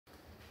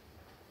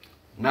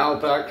Now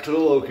back to the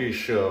Loki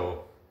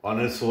show. On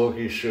this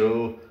Loki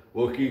show,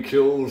 Loki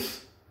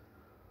kills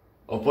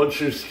a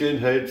bunch of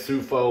skinheads,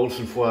 zoophiles,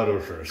 and flat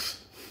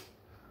earthers.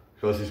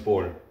 Because he's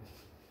bored.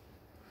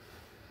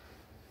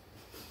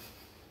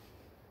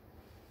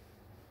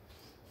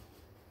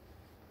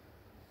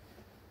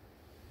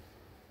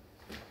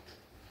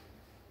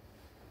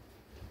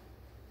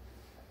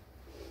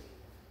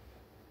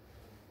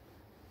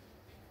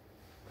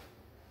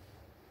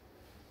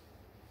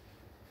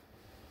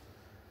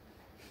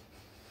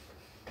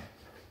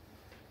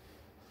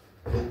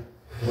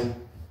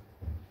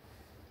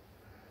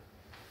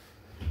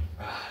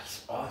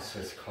 It's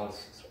awesome.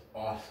 It's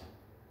awesome.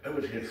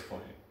 Everything is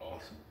fucking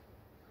awesome.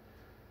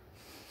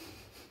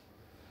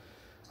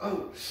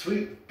 Oh,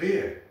 sweet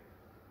beer.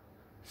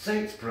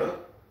 Thanks, bro.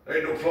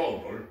 Ain't no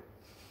problem, bro.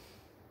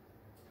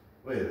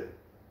 Wait a minute.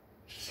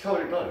 Just call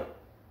me brother.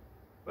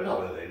 We're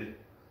not related.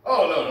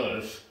 Oh, no,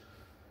 it's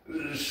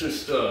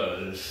just,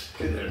 this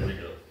skinhead we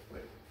go.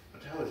 Wait,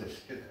 what the hell is this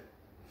skinhead?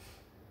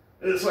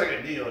 It's like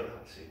a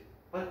neo-Nazi.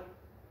 What?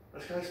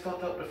 This guy's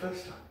fucked up the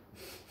first time.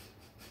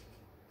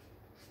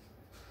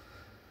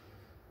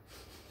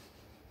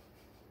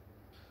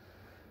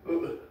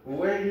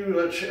 Where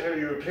you share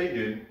your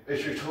opinion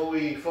is you're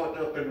totally fucked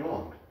up and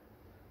wrong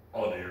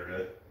on the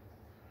internet.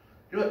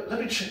 You know what?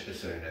 Let me check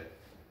this internet.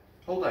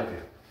 Hold on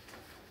here.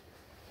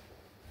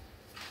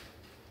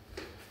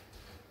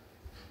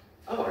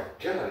 Oh my god,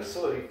 there's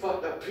so many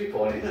fucked up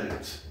people on the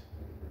internet.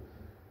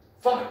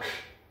 Fuck.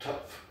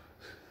 Tough.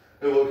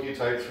 And Loki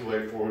types for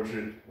like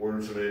 400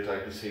 words a minute, I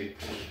can see.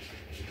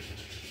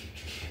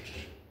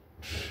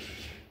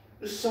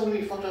 There's so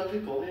many fucked up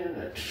people on the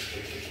internet.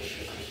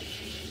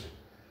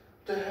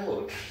 What the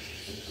hell?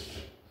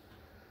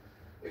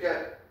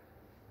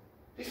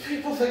 These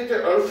people think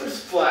the earth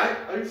is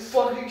flat? Are you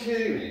fucking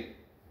kidding me?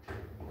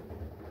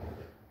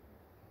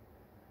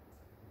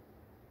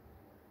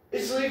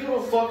 It's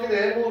legal to fuck an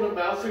animal in the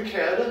mouth in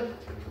Canada?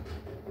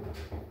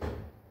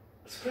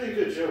 It's a pretty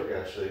good joke,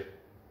 actually.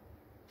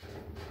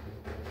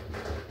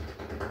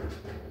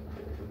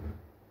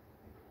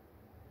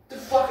 The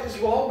fuck is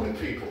wrong with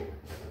people?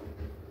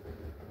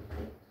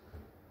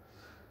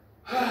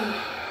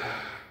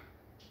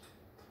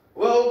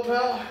 Well,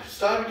 pal, it's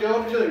time to go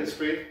on a killing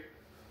spree.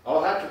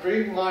 I'll have to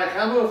bring my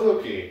hammer of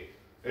Loki.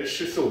 It's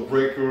just a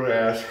breaker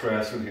ass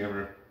craftsman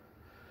hammer.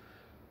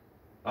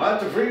 I'll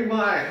have to bring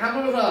my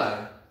hammer of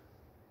iron.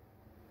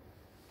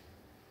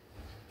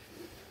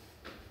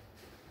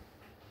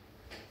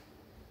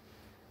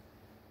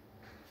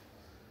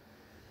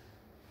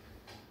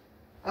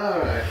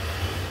 Alright.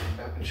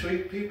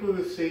 Between people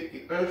who think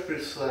the earth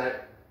is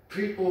flat,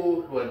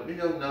 people who are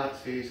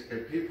neo-Nazis,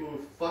 and people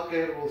who fuck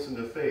animals in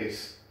the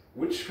face,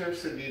 which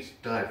person needs to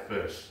die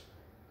first?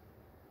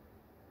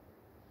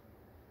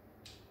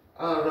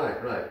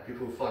 Right.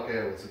 People who fuck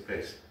animals in the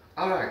face.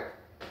 Alright.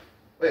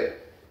 Wait,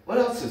 what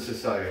else is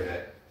this on the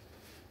internet?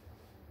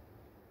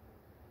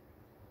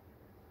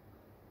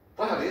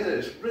 Wow, the internet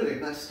is really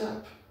messed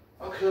up.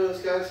 What can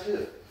those guys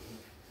do?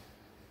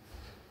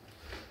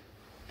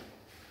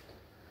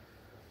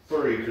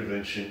 Furry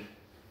convention.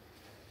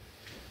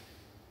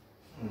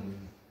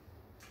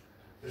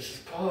 This is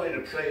probably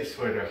the place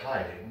where they're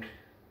hiding.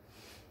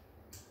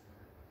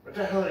 What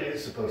the hell are you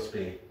supposed to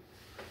be?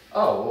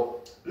 Oh,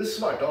 well, this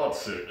is my dog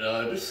suit.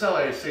 This is how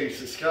I stage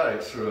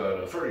disguise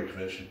for a furry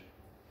convention.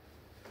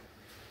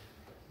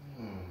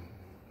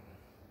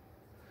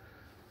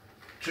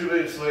 2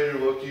 minutes later,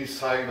 Loki's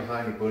hiding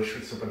behind a bush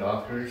with some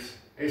binoculars.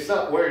 He's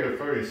not wearing a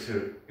furry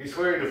suit. He's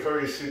wearing the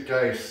furry suit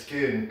guy's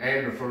skin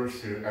and the furry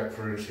suit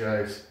for his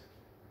guys.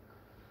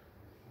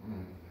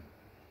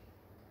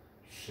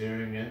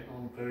 Zeroing in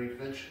on furry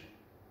convention.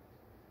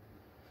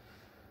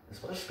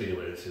 This must be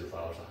where the two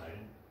files are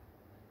hiding.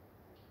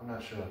 I'm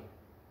not sure.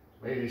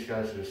 Maybe these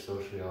guys are just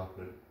socially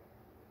awkward.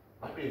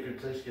 Might be a good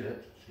place to get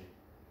ecstasy.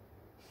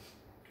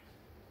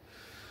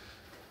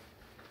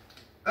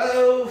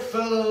 Oh,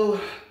 fellow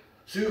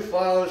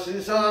zoophiles,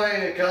 is I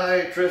a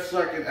guy dressed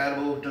like an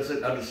animal who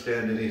doesn't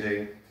understand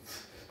anything?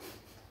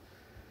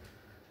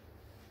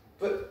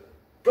 But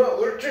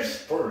we're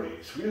just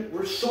furries.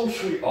 We're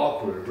socially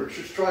awkward. We're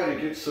just trying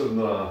to get some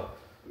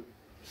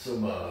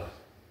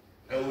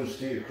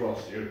LSD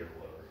across the internet.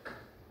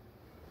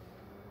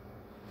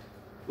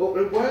 Well,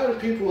 then why are the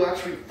people who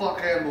actually fuck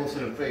animals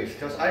in the face?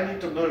 Because I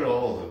need to murder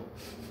all of them.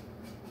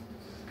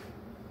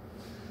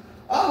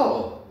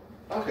 Oh,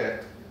 okay.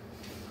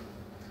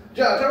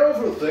 Yeah, they're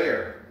over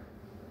there.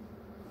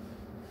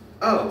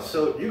 Oh,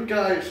 so you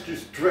guys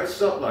just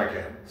dress up like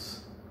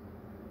animals.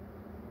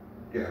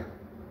 Yeah.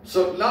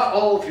 So not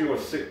all of you are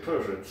sick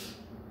perverts.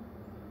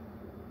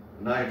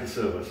 9%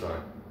 of us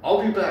are.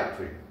 I'll be back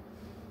for you.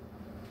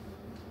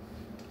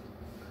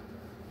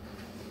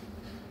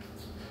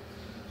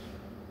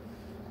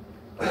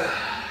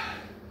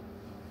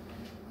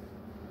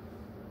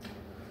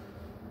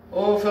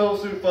 Oh,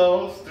 fellas and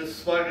fellas, this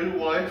is my new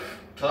wife,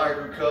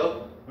 Tiger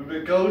Cub. We've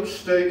been going to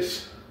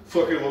States.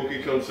 Fucking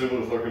Loki comes in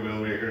with a fucking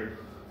millimeter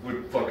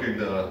with fucking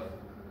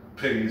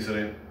pennies in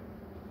it.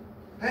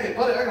 Hey,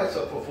 buddy, I got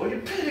something for you.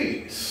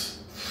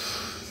 Pennies!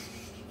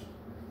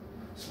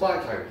 It's my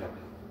time now.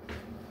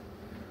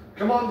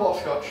 Come on,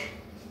 Butterscotch.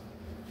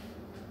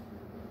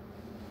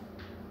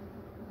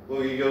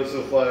 Well, he goes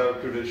to fly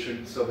out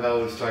tradition.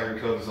 Somehow his tiger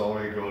cub's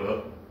already grown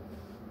up.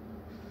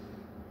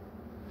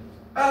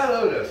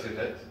 Hello there,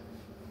 Skinhead.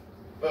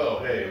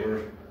 Oh, hey,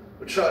 we're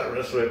trying to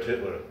resurrect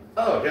Hitler.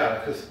 Oh, yeah,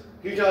 because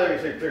he got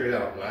everything figured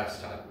out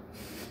last time.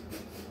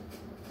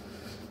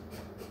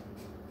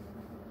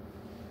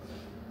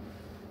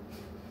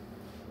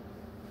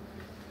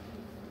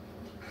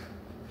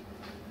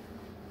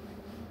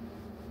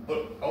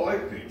 But I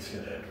like being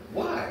Skinhead.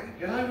 Why?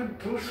 You're not even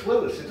Bruce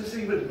Willis. It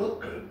doesn't even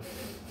look good.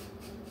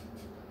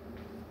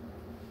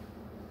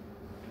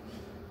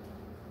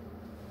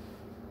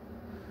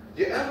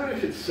 You ever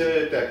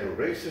consider that your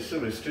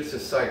racism is just a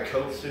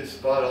psychosis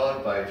brought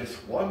on by just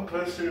one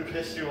person who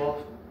pissed you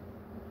off?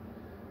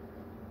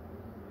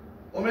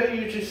 Or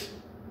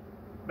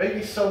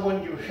maybe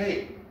someone you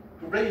hate,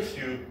 who raised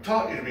you,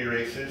 taught you to be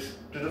racist,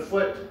 to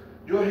deflect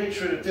your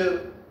hatred of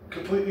them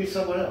completely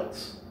someone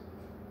else.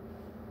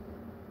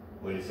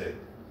 What do you think?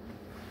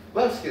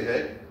 Well,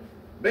 Skinhead,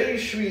 maybe you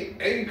should be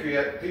angry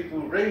at people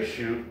who raised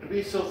you to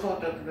be so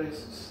fucked up and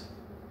racist.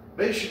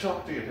 Maybe you should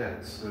talk to your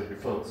parents or your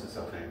folks or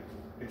something.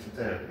 It's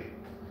therapy.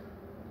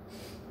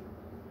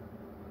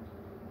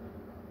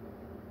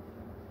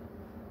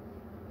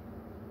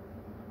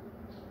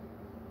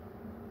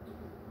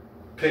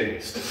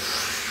 Pennies.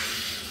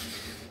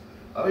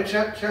 I mean,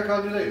 check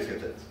out your names, get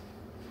this.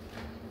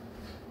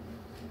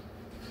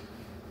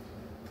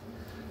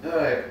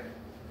 Alright.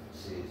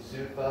 See,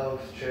 Zoo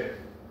files, check.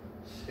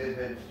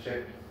 Skinheads,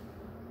 check.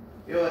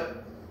 You know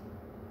what?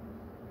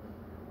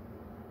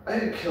 I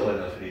didn't kill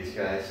enough of these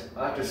guys.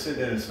 I have to send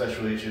in a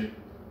special agent.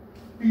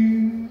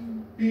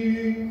 Bing,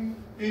 bing,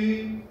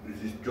 bing.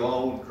 This is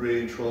Donald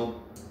J. Trump.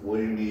 What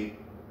do you need?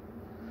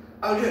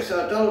 Oh yes,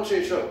 Donald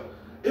J. Trump.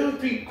 It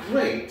would be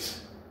great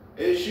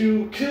if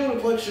you killed a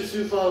bunch of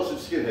Zoo files and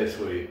skinheads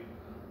for you.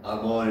 I'm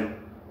on it.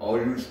 I'll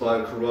use my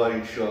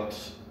karate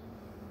chops.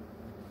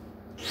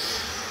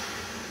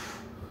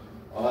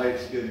 Alright,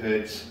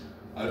 skinheads.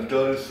 I'm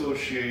done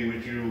associating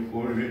with you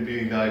or even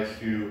being nice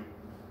to you.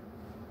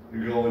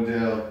 You're going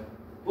down.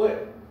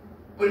 But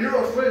you're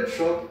a friend,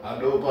 Trump.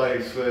 I'm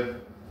nobody's friend.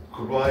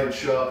 Karate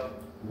chop,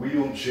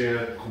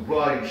 wheelchair,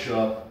 karate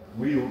chop,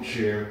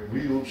 wheelchair,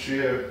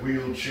 wheelchair,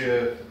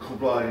 wheelchair,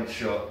 karate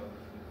chop.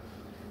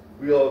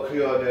 We all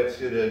clear on that,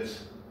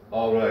 skinheads.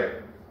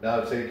 Alright,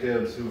 now take care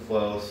of the Zoo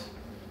files.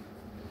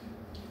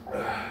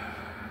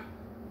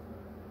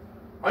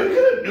 Are you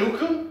gonna nuke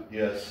him?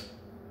 Yes.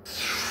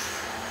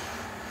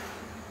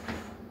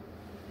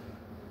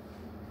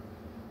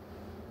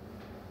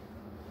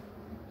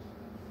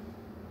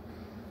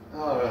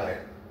 Alright,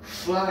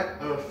 flat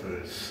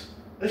earthers.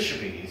 This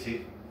should be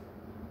easy.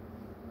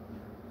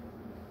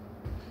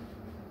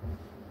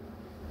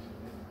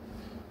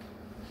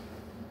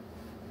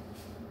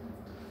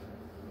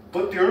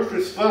 But the earth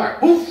is flat.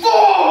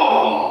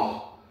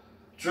 Oh!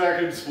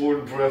 Dragon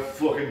spawn breath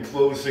fucking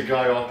blows the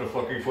guy off the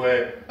fucking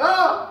planet.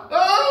 Ah!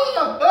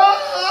 Ah! Ah!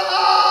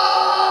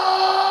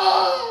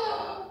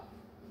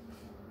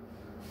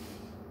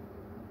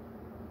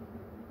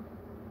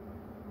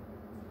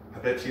 I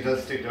bet she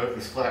does think the earth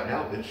is flat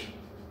now, bitch.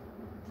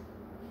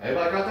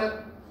 Anybody got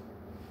that?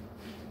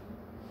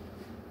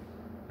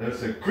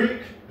 There's a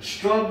Greek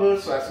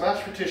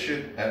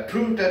astronomer/mathematician that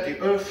proved that the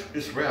earth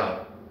is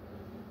round.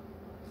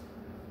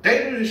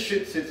 They knew this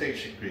shit since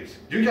ancient Greece.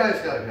 You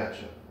guys gotta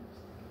catch up.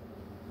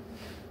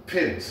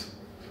 Pins.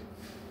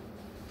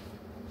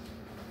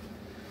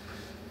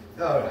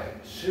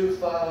 Alright, Zoo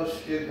files,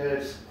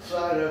 skinheads,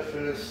 flat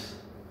earthers,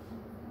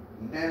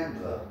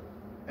 Nambla.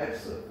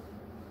 Excellent.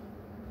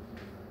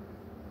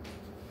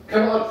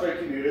 Come on,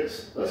 freaking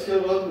units. Let's go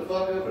run the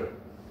fuck over.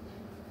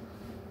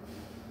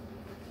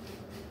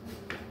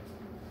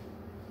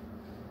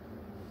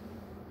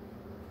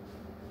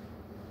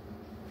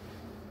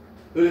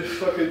 This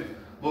fucking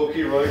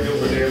Loki running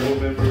over there,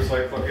 members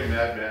like fucking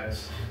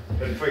madmans.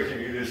 And freaking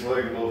units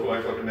running over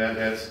like fucking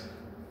madmans.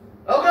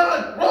 Oh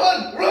god!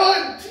 Run!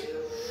 Run!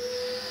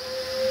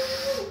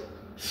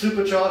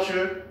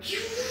 Supercharger.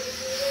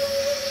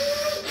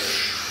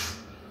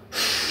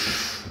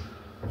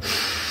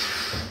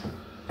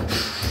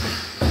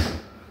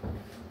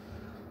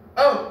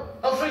 Oh,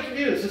 freaking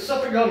units, there's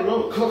something on the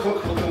road. Clunk,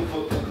 clunk, clunk, clunk,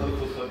 clunk, clunk, clunk,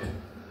 clunk, clunk.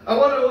 I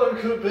wonder what it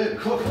could have been.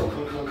 Clunk, clunk,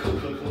 clunk, clunk, clunk,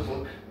 clunk, clunk,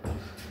 clunk.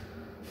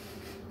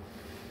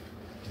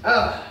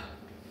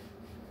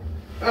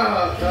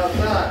 Now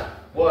that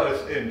was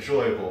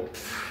enjoyable.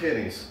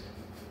 Pennies.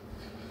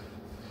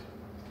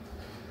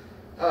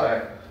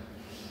 Alright.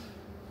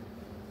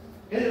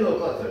 Getting a little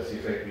bloodthirsty,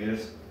 fake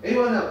units.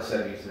 Anyone else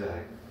at me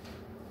tonight?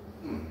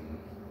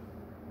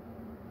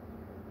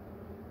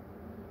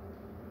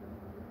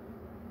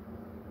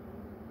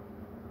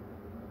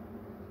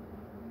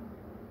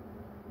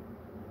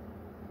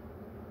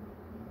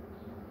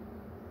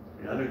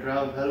 The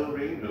underground pedal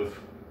ring of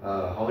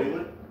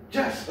Hollywood?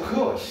 Yes, of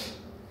course.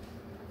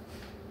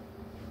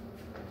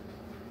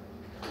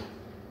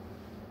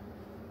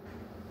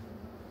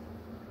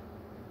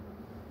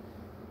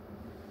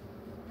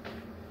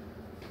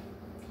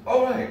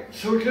 Alright,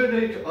 so we're gonna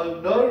make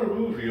another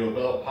movie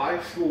about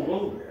high school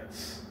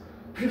romance.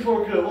 People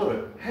are gonna love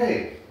it.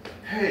 Hey,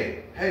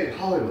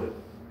 Hollywood.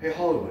 Hey,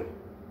 Hollywood.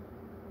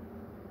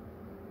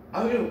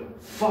 I don't give a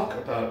fuck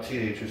about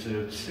teenagers and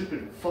a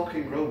stupid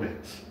fucking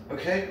romance,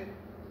 okay?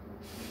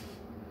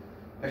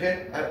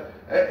 Okay?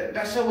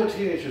 That's not what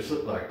teenagers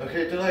look like,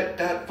 okay? They're like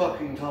that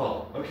fucking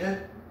tall,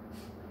 okay?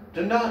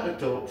 They're not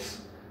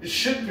adults. You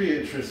shouldn't be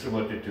interested in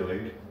what they're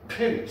doing.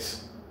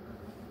 Pennies.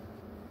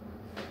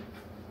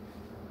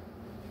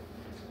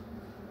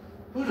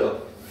 Who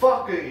the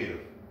fuck are you?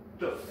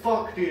 The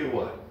fuck do you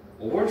want?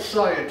 Well, we're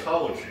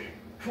Scientology.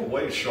 We're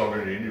way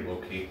stronger than you,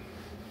 Loki.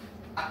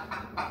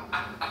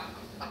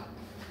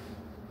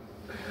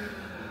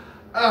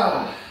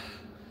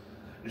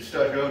 You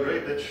start your own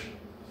rate, bitch.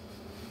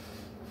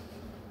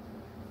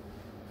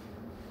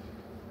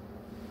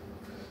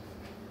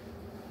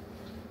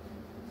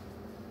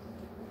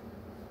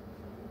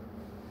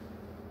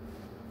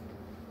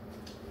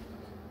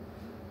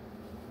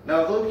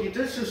 Now, Loki,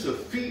 this is the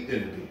feet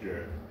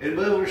indicator. It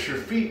lowers your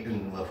feet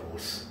in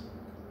levels.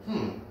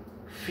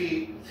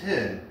 Feet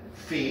in.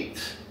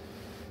 Feet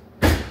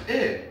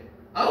in.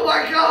 Oh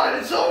my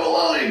god, it's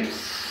overloading!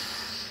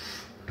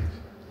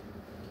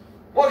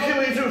 What can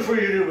we do for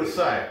you, new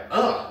Messiah?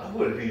 I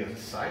wouldn't be a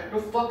Messiah. Go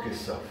fuck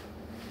yourself.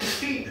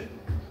 Feet in.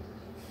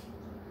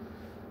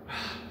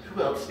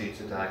 Who else needs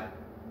to die?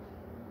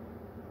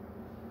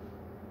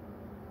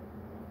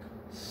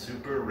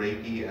 Super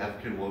rapey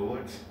African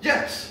warlords?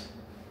 Yes!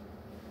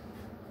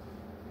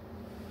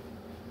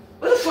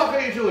 What the fuck are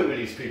you doing with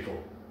these people?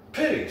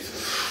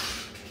 Pennies.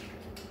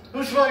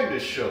 Who's running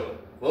this show?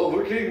 Well,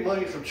 we're getting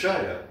money from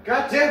China.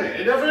 God damn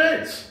it, it never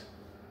ends.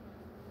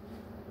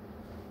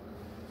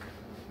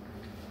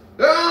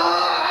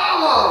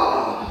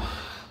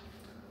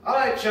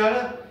 Alright,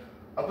 China.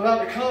 I'm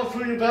about to come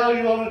for you, battle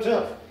you on the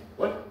death.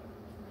 What?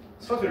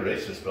 It's fucking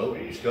racist, bro.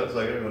 We use guns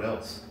like everyone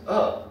else.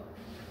 Why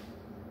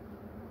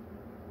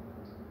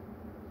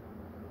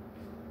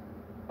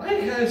are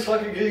you guys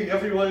fucking getting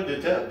everyone into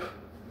debt?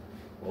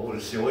 Well,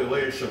 it's the only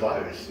way to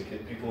survive is to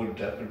get people in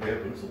debt and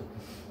bamboozle.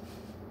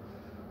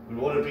 We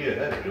want to be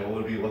ahead, we don't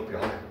want to be left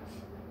behind.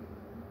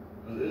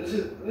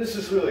 This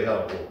is really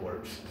how the world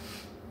works.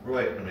 We're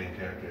like the main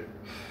character.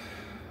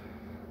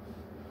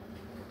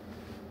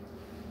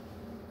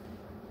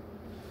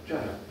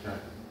 John.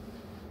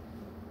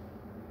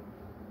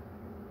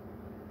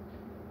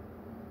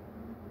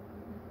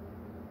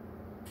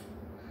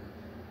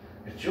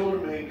 If you're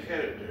the main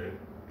character,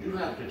 you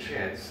have the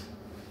chance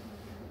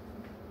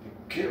to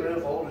get rid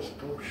of all this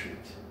bullshit.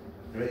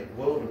 Make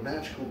the world a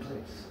magical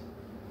place.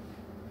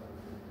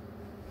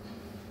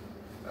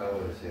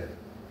 Oh, yeah.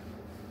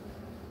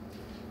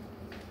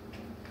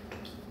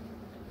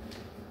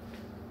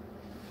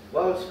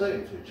 Well, I was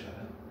explaining to you,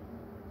 China.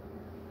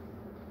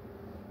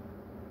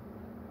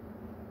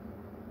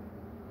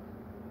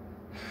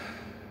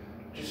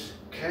 Just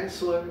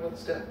cancel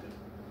everyone's debt.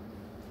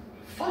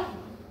 Fine.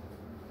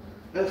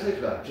 Now think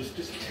about it.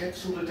 Just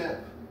cancel the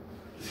debt.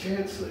 Just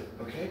cancel it,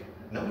 okay?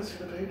 No one's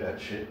gonna pay that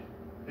shit.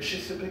 It's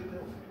just a big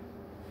bill.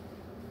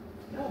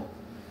 No.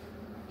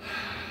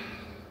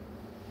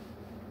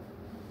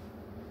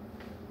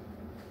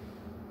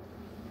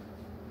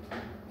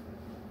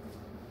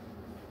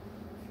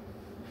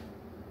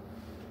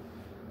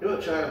 You know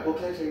what, China? We'll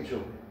play St.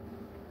 Children.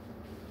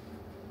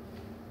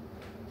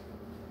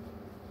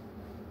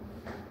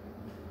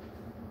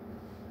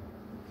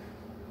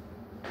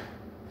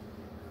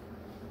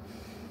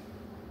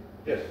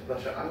 Yes,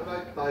 Russia, I would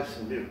like to buy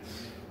some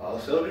newts. I'll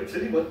sell newts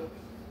anyone.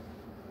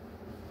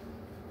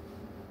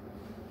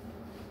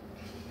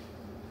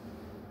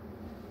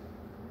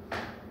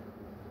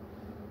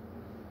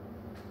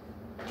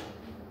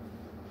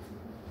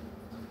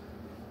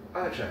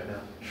 Alright,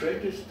 China,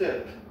 trade this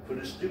debt for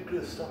this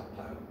nuclear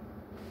stockpile.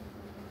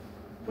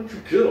 Where'd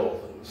you get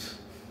all those?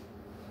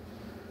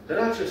 They're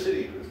not just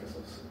city cruise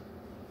missiles.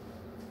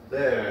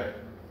 They're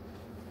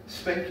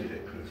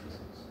spanky-dick cruise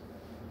missiles.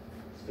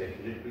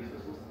 Spanky-dick cruise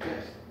missiles?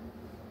 Yes.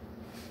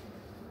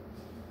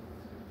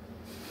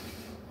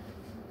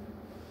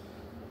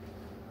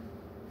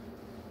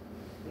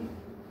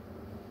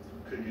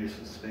 Could use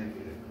some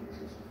spanky-dick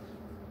cruise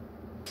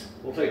missiles.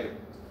 We'll take them.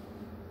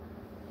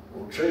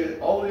 We'll trade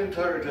all the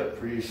entire debt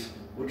freeze.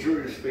 We'll drew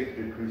your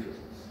spanky-dick cruise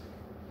missiles.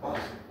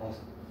 Awesome,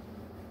 awesome.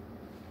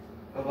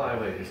 Oh, by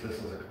the way, these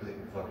missiles are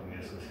completely fucking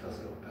useless because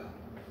they don't power.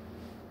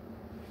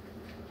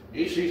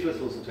 Each of these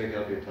missiles will take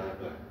out the entire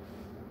back.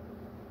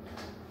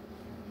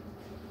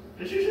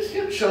 Did you just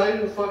get shy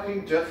in the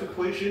fucking death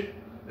equation?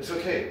 It's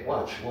okay,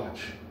 watch.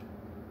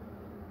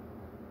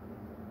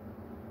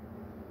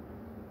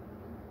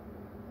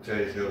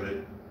 Today's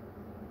good.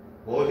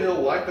 Well,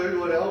 he'll wipe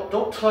everyone out.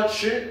 Don't touch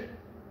shit.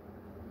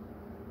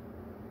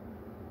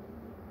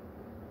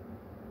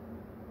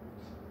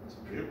 It's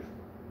beautiful.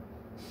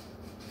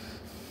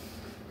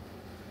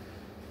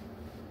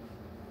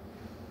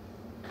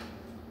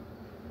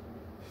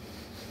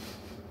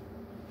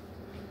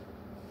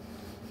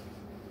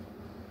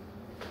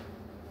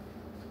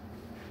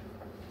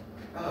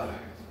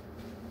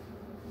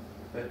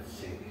 Let's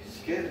see.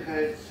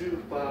 Skinhead,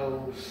 soup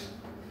bottles,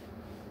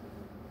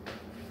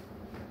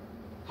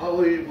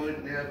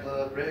 Hollywood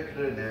Nebula,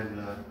 regular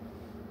Nebula,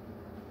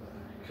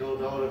 Kill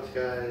Donuts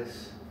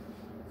guys,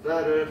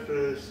 Flat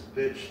Earthers,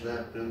 bitch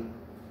that them.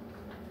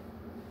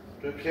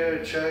 Took care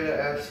of China,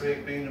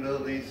 asteroid being the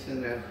Middle East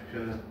and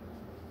Africa.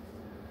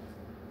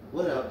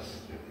 What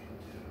else do we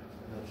do?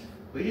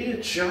 We need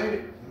a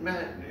giant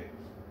magnet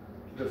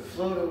to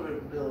float over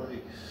the Middle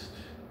East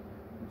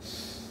and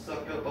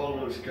suck up all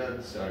those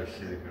guns that are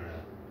sitting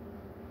around.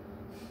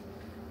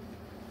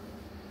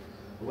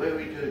 Where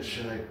we get a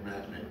giant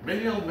magnet.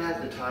 Maybe I'll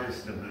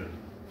magnetize the moon.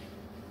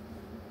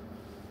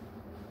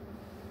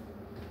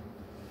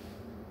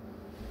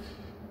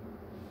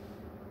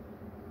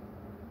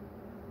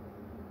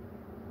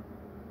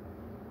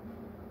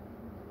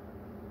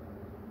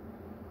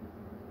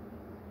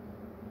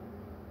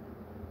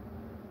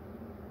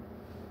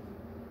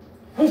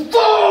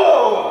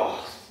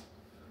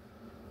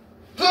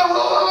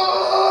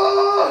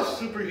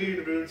 Superheat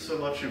the moon so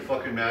much you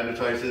fucking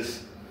magnetize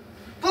this.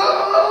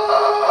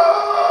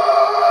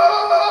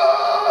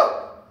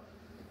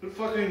 The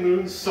fucking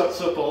moon sucks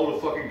up all the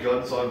fucking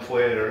guns on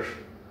planet Earth.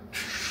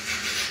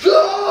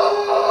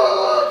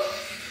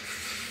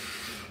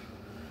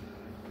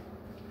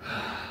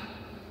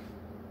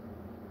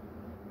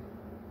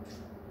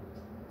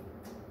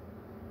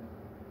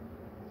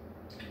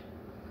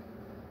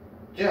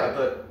 Yeah,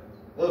 but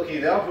Loki,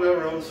 now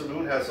whoever owns the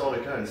moon has all the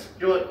guns.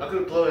 You know what? I'm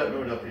gonna blow that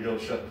moon up if you don't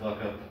shut the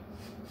fuck up.